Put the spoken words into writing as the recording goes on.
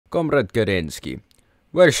Comrade Kerensky,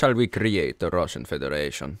 where shall we create the Russian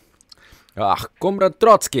Federation? Ah, Comrade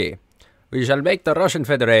Trotsky, we shall make the Russian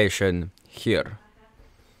Federation here.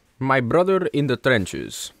 My brother in the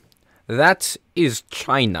trenches. That is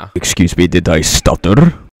China. Excuse me, did I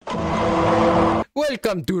stutter?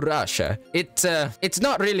 Welcome to Russia. It's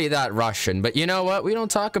not really that Russian, but you know what? We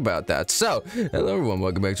don't talk about that. So, hello everyone,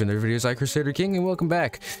 welcome back to another video. I'm Crusader King, and welcome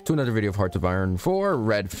back to another video of Hearts of Iron 4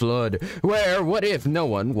 Red Flood, where what if no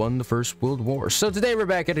one won the First World War? So today we're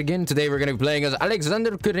back at it again. Today we're going to be playing as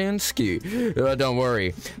Alexander Kerensky. Don't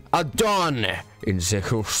worry. Adon in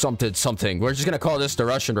something. We're just going to call this the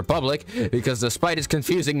Russian Republic, because despite its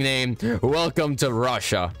confusing name, welcome to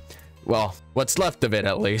Russia. Well, what's left of it,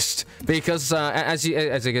 at least, because as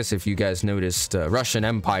I guess if you guys noticed, Russian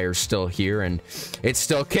Empire's still here and it's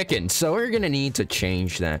still kicking, so we're gonna need to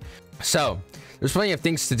change that. So there's plenty of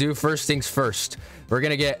things to do. First things first, we're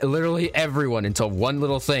gonna get literally everyone into one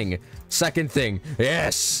little thing. Second thing,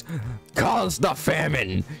 yes, cause the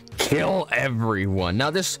famine, kill everyone. Now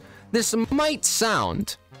this might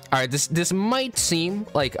sound, all right, this might seem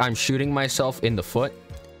like I'm shooting myself in the foot.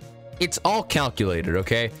 It's all calculated,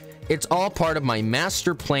 okay? It's all part of my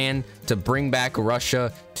master plan to bring back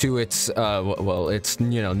Russia to its, well, it's,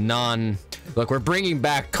 you know, look, we're bringing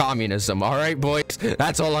back communism, all right, boys?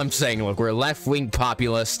 That's all I'm saying. Look, we're left-wing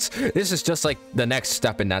populists. This is just like the next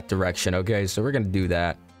step in that direction, okay? So we're gonna do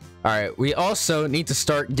that. All right, we also need to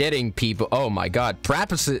start getting people, oh my god,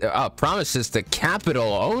 promises to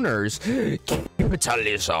capital owners.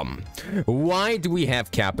 Capitalism. Why do we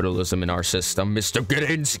have capitalism in our system, Mr.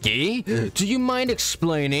 Kerensky? Do you mind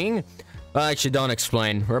explaining? Actually, don't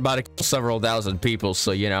explain. We're about to kill several thousand people,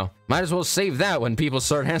 so, you know, might as well save that when people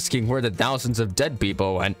start asking where the thousands of dead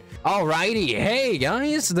people went. Alrighty, hey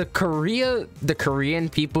guys, the Korean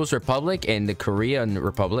People's Republic and the Korean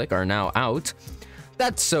Republic are now out.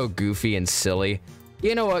 That's so goofy and silly.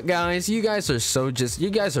 You know what, guys? You guys are so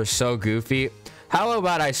goofy. How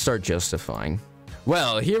about I start justifying?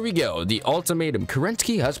 Well, here we go. The ultimatum.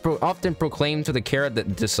 Kerensky has often proclaimed to the carrot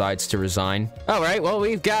that decides to resign. All right, well,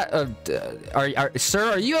 we've got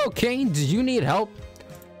sir, are you okay? Do you need help?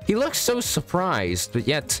 He looks so surprised, but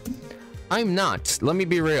yet I'm not. Let me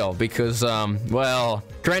be real, because well,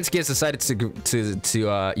 Kerensky has decided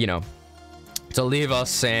to you know, to leave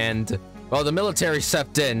us, and well, the military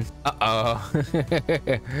stepped in. Uh-oh.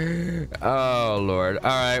 Oh, Lord. All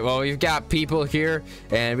right, well, we've got people here,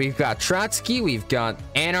 and we've got Trotsky, we've got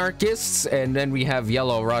anarchists, and then we have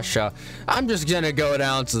Yellow Russia. I'm just gonna go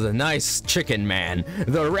down to the nice chicken man,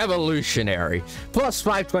 the revolutionary. Plus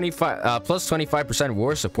 25%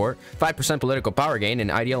 war support, 5% political power gain, and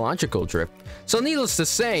ideological drift. So needless to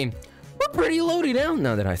say, we're pretty loaded out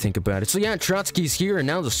now that I think about it. So yeah, Trotsky's here, and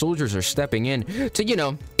now the soldiers are stepping in to, you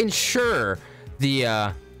know, ensure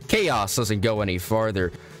the chaos doesn't go any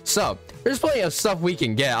farther. So there's plenty of stuff we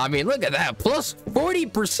can get. I mean, look at that, plus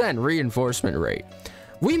 40% reinforcement rate.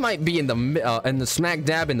 We might be in the smack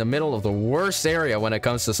dab in the middle of the worst area when it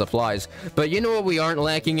comes to supplies. But you know what we aren't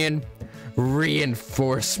lacking in?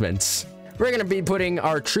 Reinforcements. We're gonna be putting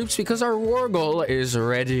our troops because our war goal is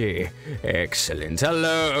ready. Excellent.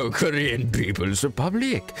 Hello, Korean People's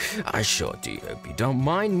Republic. I sure do hope you don't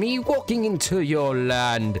mind me walking into your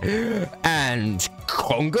land and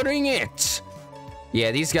conquering it. Yeah,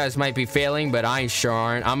 these guys might be failing, but I sure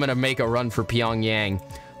aren't. I'm gonna make a run for Pyongyang.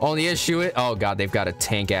 Only issue it. Oh god, they've got a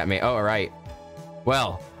tank at me. Oh, all right.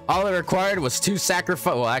 Well, all it required was two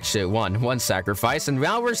sacrifice. Well, actually, one sacrifice, and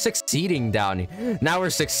now we're succeeding down. Now we're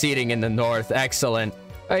succeeding in the north. Excellent.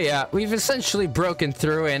 Oh yeah, we've essentially broken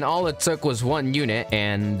through, and all it took was one unit,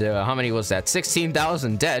 and how many was that?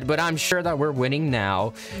 16,000 dead. But I'm sure that we're winning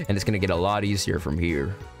now, and it's gonna get a lot easier from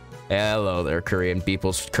here. Hello there, Korean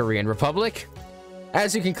Republic.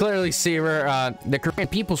 As you can clearly see, the Korean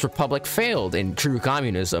People's Republic failed in true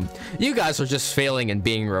communism. You guys are just failing in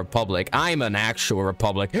being a republic. I'm an actual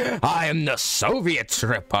republic. I am the Soviet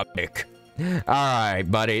Republic. Alright,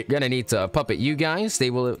 buddy. Gonna need to puppet you guys.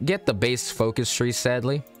 They will get the base focus tree,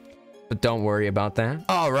 sadly. But don't worry about that.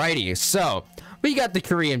 Alrighty, so we got the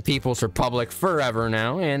Korean People's Republic forever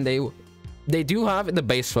now, and they do have the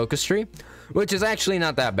base focus tree, which is actually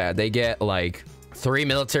not that bad. They get like 3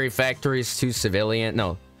 military factories, 4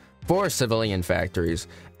 civilian factories,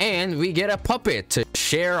 and we get a puppet to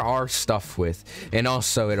share our stuff with. And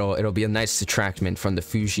also it'll be a nice detractment from the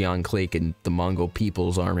Fujian clique and the Mongol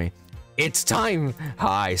People's Army. It's time.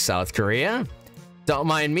 Hi, South Korea. Don't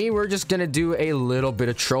mind me. We're just gonna do a little bit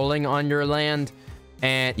of trolling on your land,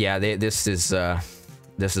 and yeah, this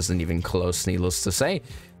isn't even close. Needless to say,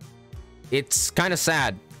 it's kind of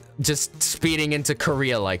sad just speeding into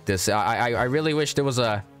Korea like this. I really wish there was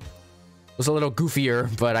a was a little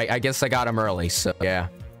goofier, but I guess I got him early, so yeah.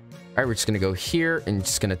 All right, we're just gonna go here and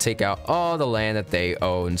just gonna take out all the land that they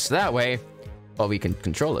own, so that way, well, we can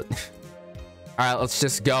control it. All right, let's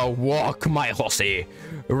just go. Walk, my horsey.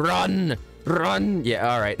 Run, run.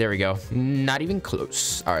 Yeah, all right, there we go. Not even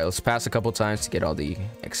close. All right, let's pass a couple times to get all the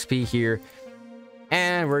XP here.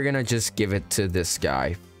 And we're gonna just give it to this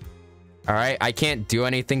guy. All right, I can't do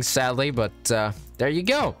anything, sadly, but there you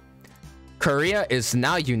go. Korea is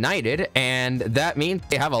now united, and that means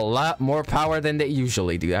they have a lot more power than they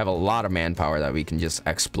usually do. They have a lot of manpower that we can just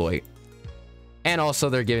exploit. And also,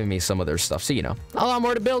 they're giving me some of their stuff, so, you know, a lot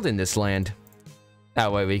more to build in this land.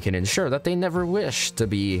 That way we can ensure that they never wish to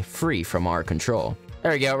be free from our control.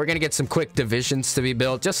 There we go. We're going to get some quick divisions to be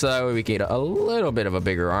built, just so that way we get a little bit of a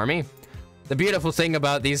bigger army. The beautiful thing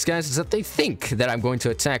about these guys is that they think that I'm going to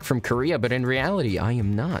attack from Korea, but in reality, I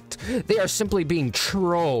am not. They are simply being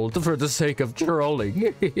trolled for the sake of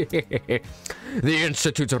trolling. The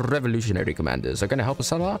Institute's revolutionary commanders are going to help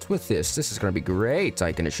us a lot with this. This is going to be great,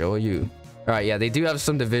 I can assure you. All right, yeah, they do have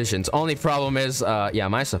some divisions. Only problem is, yeah,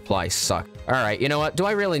 my supplies suck. All right, you know what? Do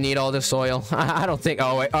I really need all this oil? I don't think...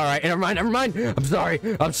 Oh, wait. All right, never mind, never mind.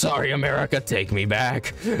 I'm sorry, America. Take me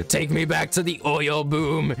back. Take me back to the oil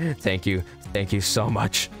boom. Thank you. Thank you so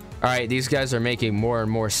much. All right, these guys are making more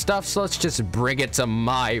and more stuff, so let's just bring it to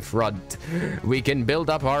my front. We can build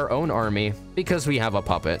up our own army because we have a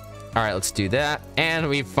puppet. All right, let's do that. And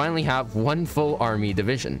we finally have one full army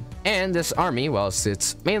division. And this army, whilst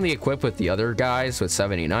it's mainly equipped with the other guys with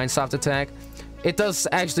 79 soft attack, it does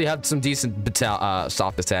actually have some decent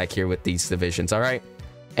soft attack here with these divisions, all right?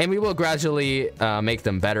 And we will gradually make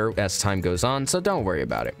them better as time goes on, so don't worry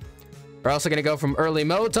about it. We're also going to go from early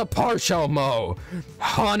mode to partial mode.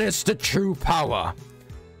 Harness the true power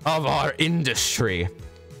of our industry.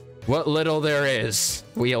 What little there is,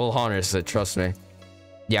 we will harness it, trust me.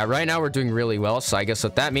 Yeah, right now we're doing really well, so I guess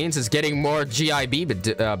what that means is getting more GIB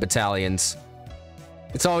battalions.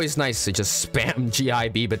 It's always nice to just spam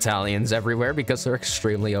GIB battalions everywhere because they're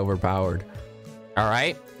extremely overpowered. All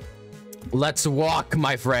right, let's walk,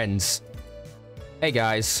 my friends. Hey,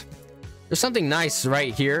 guys. There's something nice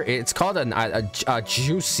right here. It's called a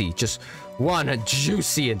juicy, just a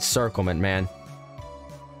juicy encirclement, man.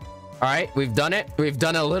 All right, we've done it. We've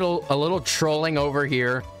done a little trolling over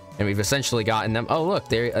here. And we've essentially gotten them. Oh, look,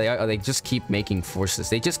 they just keep making forces.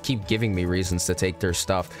 They just keep giving me reasons to take their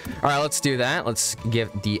stuff. All right, let's do that. Let's give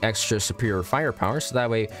the extra superior firepower, so that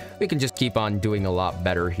way we can just keep on doing a lot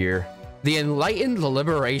better here. The Enlightened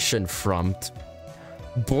Liberation Front.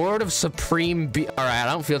 Board of Supreme All right,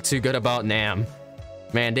 I don't feel too good about Nam.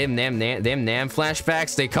 Man, them Nam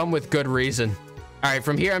flashbacks, they come with good reason. All right,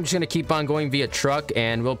 from here, I'm just going to keep on going via truck,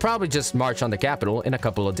 and we'll probably just march on the capital in a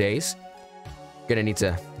couple of days. Gonna need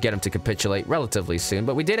to get them to capitulate relatively soon,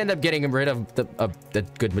 but we did end up getting rid of the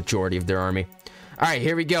good majority of their army. All right,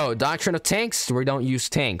 here we go. Doctrine of tanks. We don't use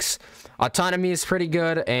tanks. Autonomy is pretty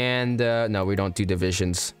good, and no, we don't do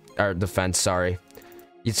divisions or defense. Sorry.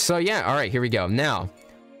 So yeah, all right, here we go. Now,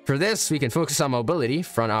 for this, we can focus on mobility,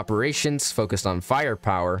 front operations, focused on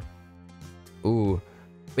firepower. Ooh,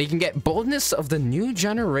 we can get boldness of the new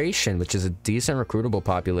generation, which is a decent recruitable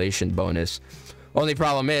population bonus. Only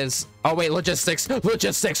problem is, oh wait, logistics.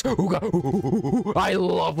 Ooga. I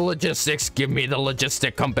love logistics. Give me the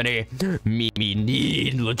logistic company. Me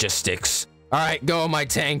need logistics. All right, go my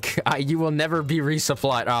tank. You will never be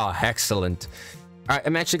resupplied. Oh, excellent. All right,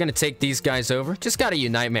 I'm actually gonna take these guys over. Just gotta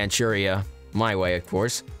unite Manchuria. My way, of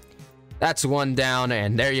course. That's one down,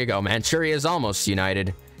 and there you go. Manchuria is almost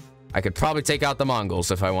united. I could probably take out the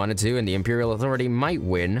Mongols if I wanted to, and the Imperial Authority might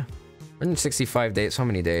win. 165 days. How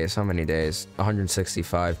many days?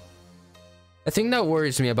 165. The thing that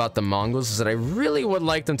worries me about the Mongols is that I really would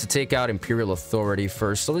like them to take out Imperial Authority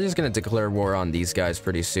first, so they're just going to declare war on these guys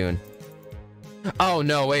pretty soon. Oh,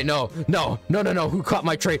 no, wait, no. Who caught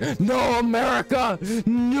my trade? No, America!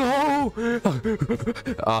 No!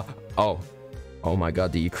 Oh my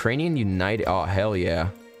god, the Ukrainian United... Oh, hell yeah.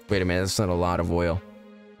 Wait a minute, that's not a lot of oil.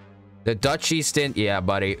 The Dutch East India... Yeah,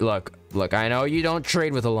 buddy, look, I know you don't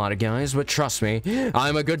trade with a lot of guys, but trust me,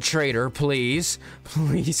 I'm a good trader. Please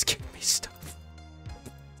give me stuff.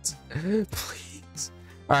 Please.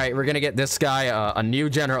 All right, we're gonna get this guy a new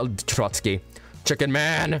general, Trotsky. Chicken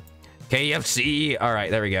Man, KFC. All right,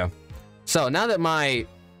 there we go. So now that my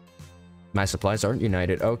supplies aren't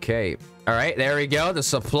united, okay. All right, there we go. The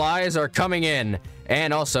supplies are coming in.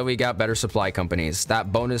 And also, we got better supply companies.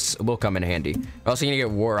 That bonus will come in handy. We're also gonna get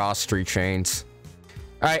War Austria chains.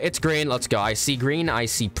 All right, it's green. Let's go. I see green. I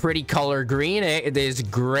see pretty color green. It is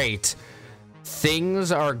great.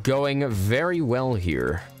 Things are going very well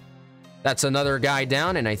here. That's another guy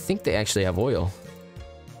down, and I think they actually have oil.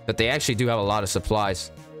 But they actually do have a lot of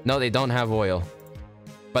supplies. No, they don't have oil.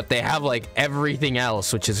 But they have, like, everything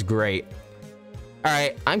else, which is great.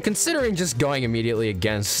 Alright, I'm considering just going immediately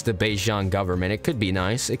against the Beijing government. It could be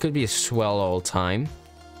nice. It could be a swell old time.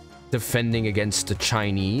 Defending against the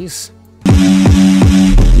Chinese.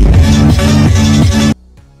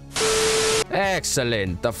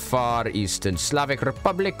 Excellent. The Far Eastern Slavic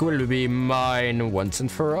Republic will be mine once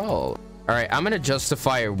and for all. Alright, I'm gonna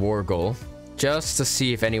justify a war goal. Just to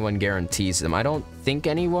see if anyone guarantees them. I don't think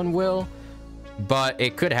anyone will. But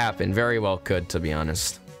it could happen. Very well could, to be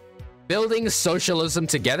honest. Building socialism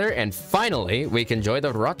together, and finally, we can join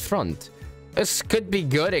the Rot Front. This could be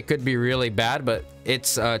good, it could be really bad, but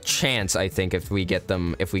it's a chance, I think, if we get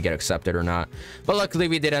accepted or not. But luckily,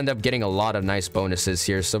 we did end up getting a lot of nice bonuses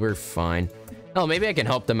here, so we're fine. Oh, maybe I can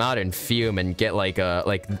help them out in Fume and get like a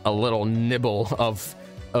little nibble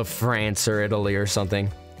of France or Italy or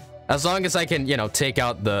something. As long as I can, you know, take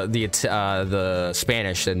out the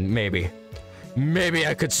Spanish, then maybe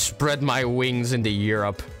I could spread my wings into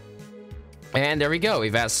Europe. And there we go.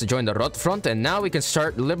 We've asked to join the Rot Front, and now we can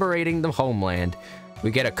start liberating the homeland.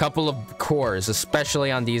 We get a couple of cores,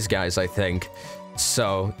 especially on these guys, I think.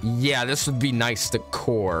 So, yeah, this would be nice to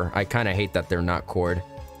core. I kind of hate that they're not cored.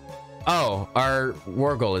 Oh, our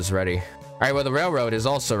war goal is ready. All right, well, the railroad is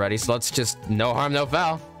also ready, so let's just no harm, no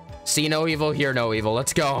foul. See no evil, hear no evil.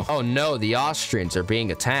 Let's go. Oh, no, the Austrians are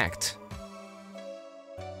being attacked.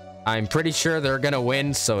 I'm pretty sure they're gonna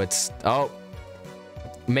win, so it's... Oh.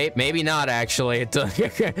 Maybe not, actually.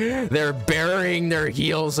 They're burying their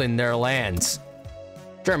heels in their lands.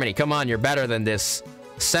 Germany, come on, you're better than this.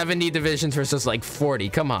 70 divisions versus like 40.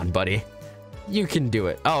 Come on, buddy. You can do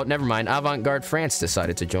it. Oh, never mind. Avant-garde France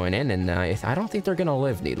decided to join in, and I don't think they're gonna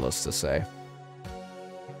live, needless to say.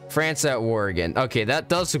 France at war again. Okay, that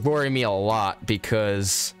does worry me a lot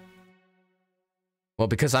because... Well,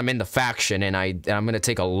 because I'm in the faction, and I'm gonna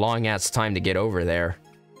take a long-ass time to get over there.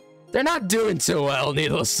 They're not doing too well,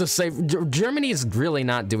 needless to say. Germany is really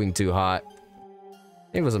not doing too hot.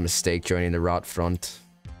 It was a mistake joining the Rot Front.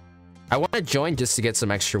 I want to join just to get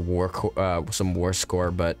some extra war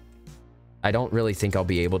score, but I don't really think I'll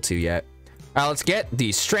be able to yet. Let's get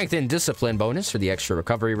the Strength and Discipline bonus for the extra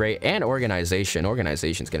recovery rate and Organization.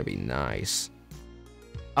 Organization's gonna be nice.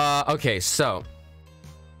 Okay, so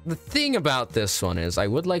the thing about this one is I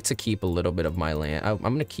would like to keep a little bit of my land. I'm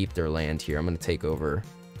gonna keep their land here. I'm gonna take over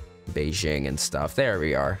Beijing and stuff. There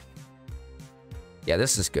we are. Yeah,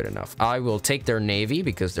 this is good enough. I will take their navy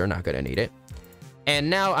because they're not gonna need it. And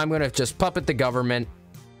now I'm gonna just puppet the government,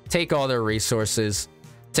 take all their resources,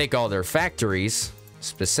 take all their factories,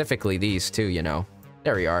 specifically these two, you know.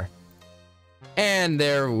 There we are. And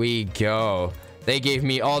there we go. They gave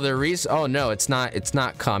me all their oh no, it's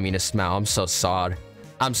not communist Mao. I'm so sad.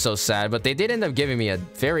 I'm so sad, but they did end up giving me a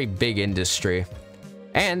very big industry.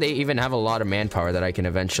 And they even have a lot of manpower that I can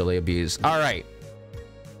eventually abuse. All right.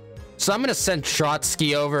 So I'm going to send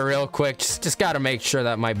Trotsky over real quick. Just got to make sure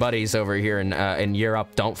that my buddies over here in Europe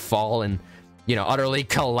don't fall and, you know, utterly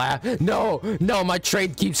collapse. No, my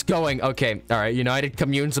trade keeps going. Okay. All right. United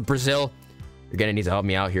Communes of Brazil. You're going to need to help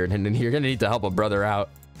me out here. And then you're going to need to help a brother out.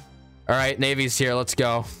 All right. Navy's here. Let's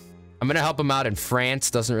go. I'm going to help them out in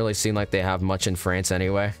France. Doesn't really seem like they have much in France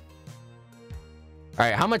anyway. All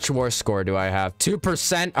right, how much war score do I have?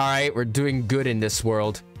 2%. All right, we're doing good in this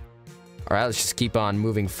world. All right, let's just keep on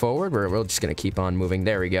moving forward. We're just gonna keep on moving.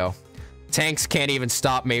 There we go. Tanks can't even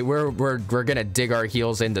stop me. We're gonna dig our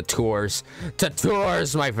heels into Tours. To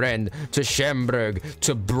Tours, my friend. To Schemberg.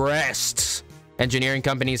 To Brest. Engineering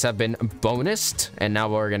companies have been bonused, and now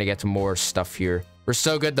we're gonna get more stuff here. We're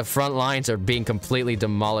so good, the front lines are being completely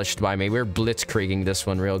demolished by me. We're blitzkrieging this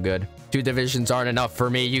one real good. 2 divisions aren't enough for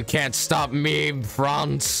me. You can't stop me,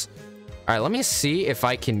 France. All right, let me see if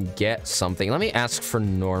I can get something. Let me ask for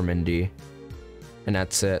Normandy. And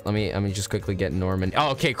that's it. Let me just quickly get Normandy.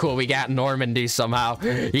 Oh, okay, cool. We got Normandy somehow.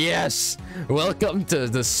 Yes. Welcome to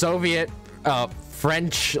the Soviet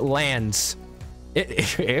French lands.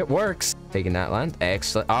 It works. Taking that land.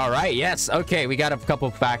 Excellent. All right, yes. Okay, we got a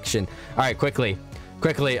couple faction. All right, quickly,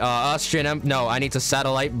 Austrian. No, I need to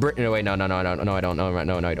satellite Britain. No, wait, no, I don't. No, I don't.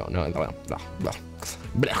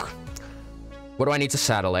 What do I need to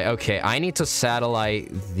satellite? Okay, I need to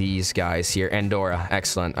satellite these guys here. Andorra.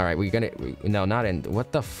 Excellent. All right, no, not in.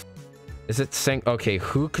 What the f? Is it saying? Okay,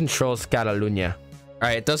 who controls Catalunya? All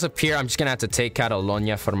right, it does appear I'm just gonna have to take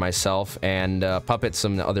Catalonia for myself and puppet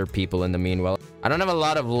some other people in the meanwhile. I don't have a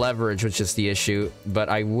lot of leverage, which is the issue, but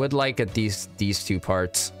I would like at these 2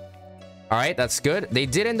 parts. All right, that's good. They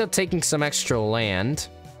did end up taking some extra land.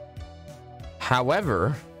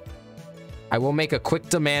 However, I will make a quick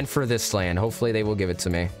demand for this land. Hopefully they will give it to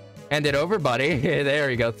me. Hand it over, buddy. There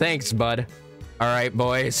we go. Thanks, bud. All right,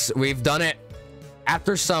 boys. We've done it.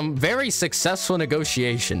 After some very successful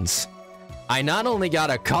negotiations, I not only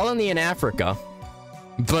got a colony in Africa,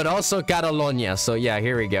 but also Catalonia. So yeah,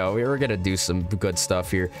 here we go. We're gonna do some good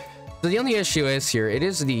stuff here. So the only issue is here, it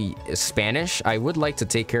is the Spanish. I would like to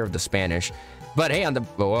take care of the Spanish, but hey, on the...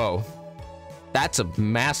 Whoa. That's a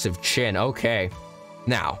massive chin. Okay.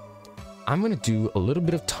 Now, I'm gonna do a little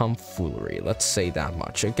bit of tomfoolery. Let's say that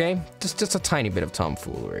much, okay? Just a tiny bit of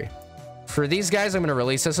tomfoolery. For these guys, I'm gonna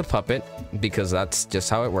release as a puppet, because that's just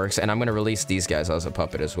how it works, and I'm gonna release these guys as a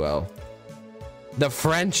puppet as well. The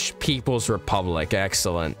French People's Republic.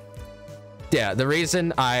 Excellent. Yeah, the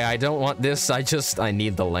reason I don't want this, I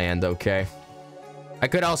need the land, okay? I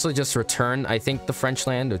could also just return, I think, the French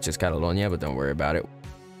land, which is Catalonia, but don't worry about it.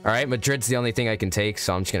 All right, Madrid's the only thing I can take,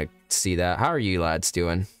 so I'm just gonna see that. How are you lads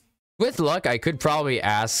doing? With luck, I could probably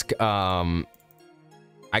ask, like,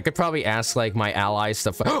 my allies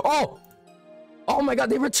to... Oh! Oh my god,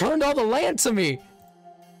 they returned all the land to me!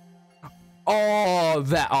 Oh,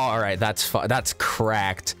 all right, that's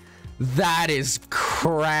cracked. That is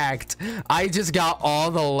cracked. I just got all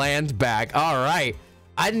the land back. All right.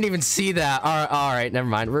 I didn't even see that. All right, never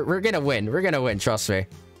mind. We're gonna win. We're gonna win, trust me.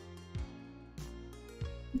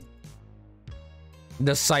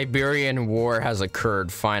 The Siberian War has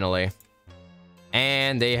occurred, finally.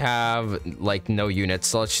 And they have, like, no units,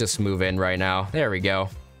 so let's just move in right now. There we go.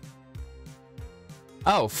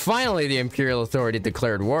 Oh, finally the Imperial Authority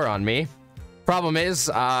declared war on me. Problem is,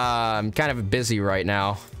 I'm kind of busy right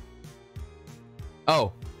now.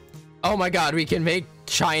 Oh my god, we can make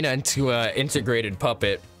China into an integrated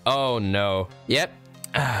puppet. Oh no. Yep,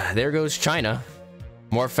 there goes China.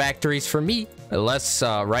 More factories for me, less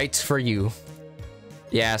rights for you.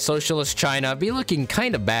 Yeah, socialist China be looking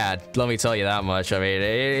kind of bad, let me tell you that much. I mean,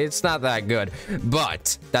 it's not that good,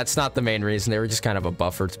 but that's not the main reason. They were just kind of a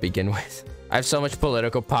buffer to begin with. I have so much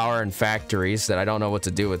political power and factories that I don't know what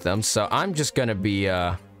to do with them, so I'm just gonna be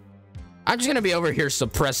over here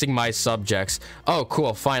suppressing my subjects. Oh,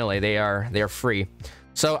 cool! Finally, they are free.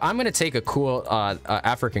 So I'm gonna take a cool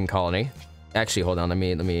African colony. Actually, hold on. Let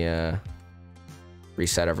me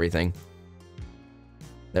reset everything.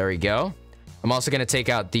 There we go. I'm also gonna take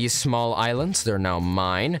out these small islands. They're now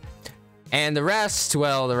mine, and the rest,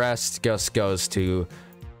 well, the rest just goes to,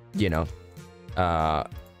 you know,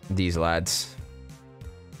 these lads.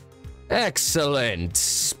 Excellent.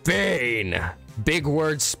 Spain. Big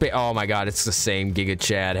word, Spain. Oh my god, it's the same Giga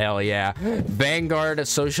Chad. Hell yeah. Vanguard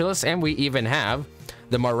Socialists, and we even have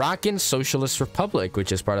the Moroccan Socialist Republic,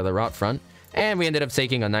 which is part of the Rot Front. And we ended up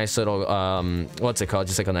taking a nice little, what's it called?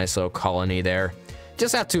 Just like a nice little colony there.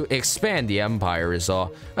 Just have to expand the empire is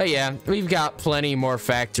all. But yeah, we've got plenty more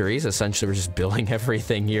factories. Essentially, we're just building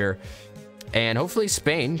everything here. And hopefully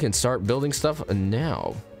Spain can start building stuff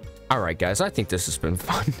now. All right, guys, I think this has been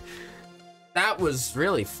fun. That was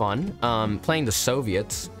really fun. Playing the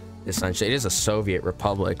Soviets, essentially. It is a Soviet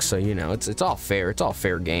republic, so, you know, it's all fair. It's all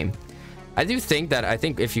fair game. I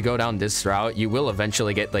think if you go down this route, you will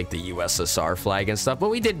eventually get, like, the USSR flag and stuff. But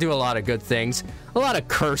we did do a lot of good things. A lot of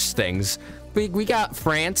cursed things. We got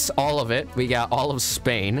France, all of it. We got all of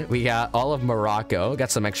Spain. We got all of Morocco. Got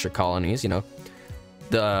some extra colonies, you know.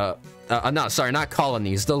 Not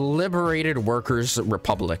colonies, the Liberated Workers'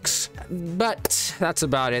 Republics. But that's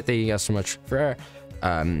about it. Thank you guys so much for,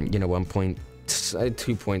 you know,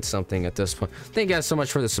 2 point something at this point. Thank you guys so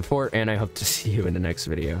much for the support, and I hope to see you in the next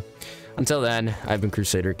video. Until then, I've been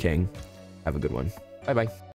Crusader King. Have a good one. Bye-bye.